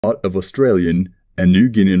part of Australian and New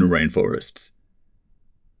Guinean rainforests.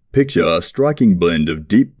 Picture a striking blend of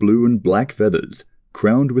deep blue and black feathers,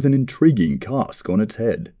 crowned with an intriguing casque on its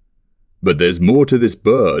head. But there's more to this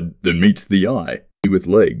bird than meets the eye, with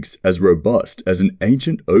legs as robust as an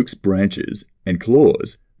ancient oak's branches and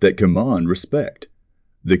claws that command respect.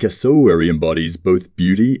 The cassowary embodies both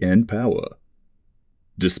beauty and power.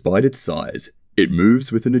 Despite its size, it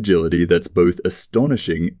moves with an agility that's both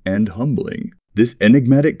astonishing and humbling. This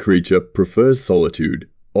enigmatic creature prefers solitude,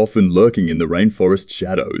 often lurking in the rainforest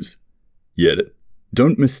shadows. Yet,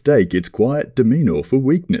 don't mistake its quiet demeanor for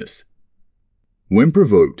weakness. When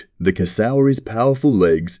provoked, the cassowary's powerful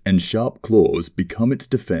legs and sharp claws become its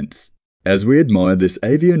defense. As we admire this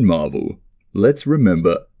avian marvel, let's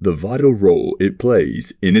remember the vital role it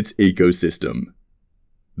plays in its ecosystem.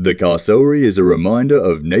 The cassowary is a reminder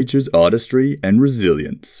of nature's artistry and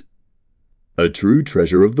resilience. A true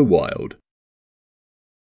treasure of the wild.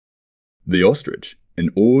 The ostrich, an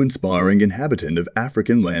awe-inspiring inhabitant of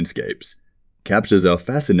African landscapes, captures our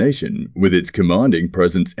fascination with its commanding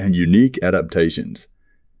presence and unique adaptations.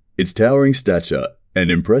 Its towering stature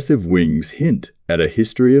and impressive wings hint at a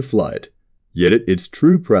history of flight, yet its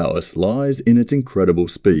true prowess lies in its incredible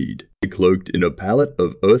speed. Cloaked in a palette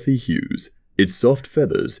of earthy hues, its soft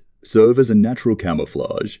feathers serve as a natural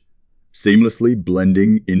camouflage, seamlessly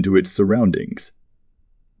blending into its surroundings.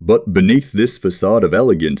 But beneath this facade of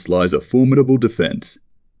elegance lies a formidable defense.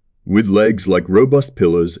 With legs like robust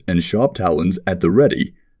pillars and sharp talons at the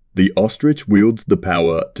ready, the ostrich wields the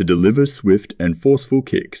power to deliver swift and forceful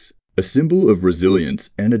kicks. A symbol of resilience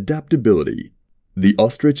and adaptability, the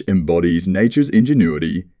ostrich embodies nature's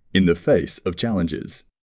ingenuity in the face of challenges.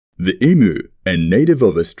 The emu, a native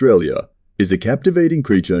of Australia, is a captivating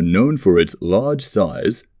creature known for its large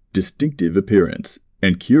size, distinctive appearance,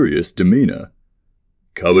 and curious demeanor.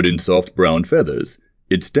 Covered in soft brown feathers,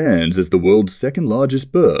 it stands as the world's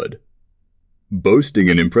second-largest bird, boasting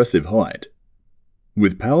an impressive height.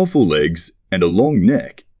 With powerful legs and a long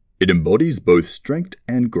neck, it embodies both strength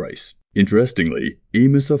and grace. Interestingly,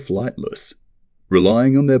 emus are flightless,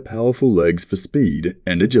 relying on their powerful legs for speed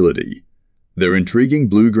and agility. Their intriguing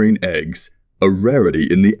blue-green eggs, a rarity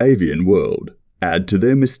in the avian world, add to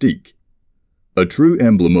their mystique. A true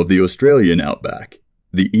emblem of the Australian outback,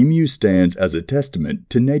 the emu stands as a testament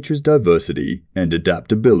to nature's diversity and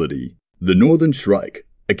adaptability. The northern shrike,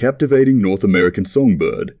 a captivating North American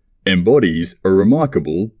songbird, embodies a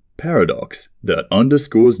remarkable paradox that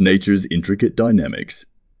underscores nature's intricate dynamics.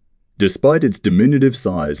 Despite its diminutive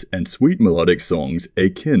size and sweet melodic songs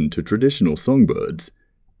akin to traditional songbirds,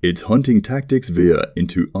 its hunting tactics veer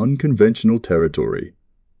into unconventional territory.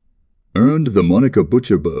 Earned the moniker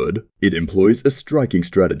butcherbird, it employs a striking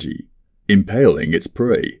strategy, impaling its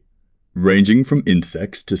prey, ranging from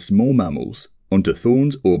insects to small mammals, onto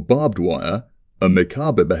thorns or barbed wire, a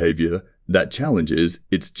macabre behavior that challenges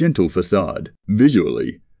its gentle facade.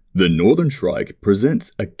 Visually, the northern shrike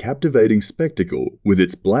presents a captivating spectacle with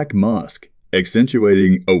its black mask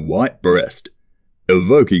accentuating a white breast,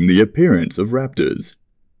 evoking the appearance of raptors.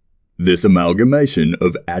 This amalgamation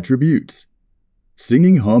of attributes,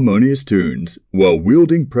 singing harmonious tunes while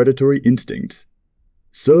wielding predatory instincts,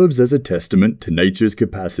 serves as a testament to nature's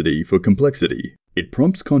capacity for complexity. It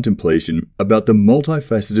prompts contemplation about the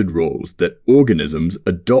multifaceted roles that organisms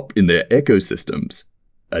adopt in their ecosystems,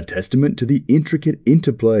 a testament to the intricate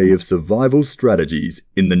interplay of survival strategies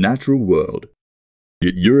in the natural world.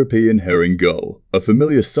 The European herring gull, a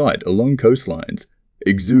familiar sight along coastlines,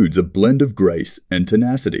 exudes a blend of grace and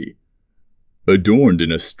tenacity. Adorned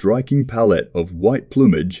in a striking palette of white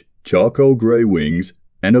plumage, charcoal grey wings,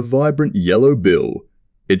 and a vibrant yellow bill,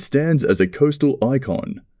 it stands as a coastal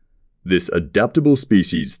icon. This adaptable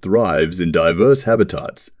species thrives in diverse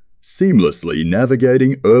habitats, seamlessly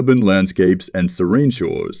navigating urban landscapes and serene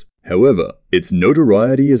shores. However, its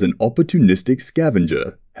notoriety as an opportunistic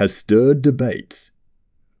scavenger has stirred debates.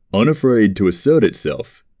 Unafraid to assert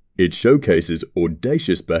itself, it showcases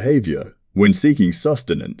audacious behavior when seeking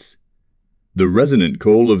sustenance. The resonant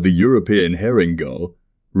call of the European herring gull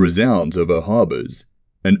resounds over harbors,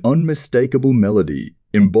 an unmistakable melody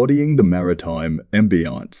embodying the maritime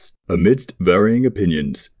ambiance. Amidst varying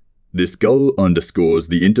opinions, this gull underscores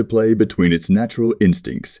the interplay between its natural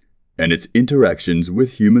instincts and its interactions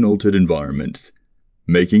with human-altered environments,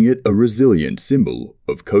 making it a resilient symbol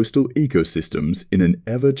of coastal ecosystems in an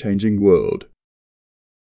ever-changing world.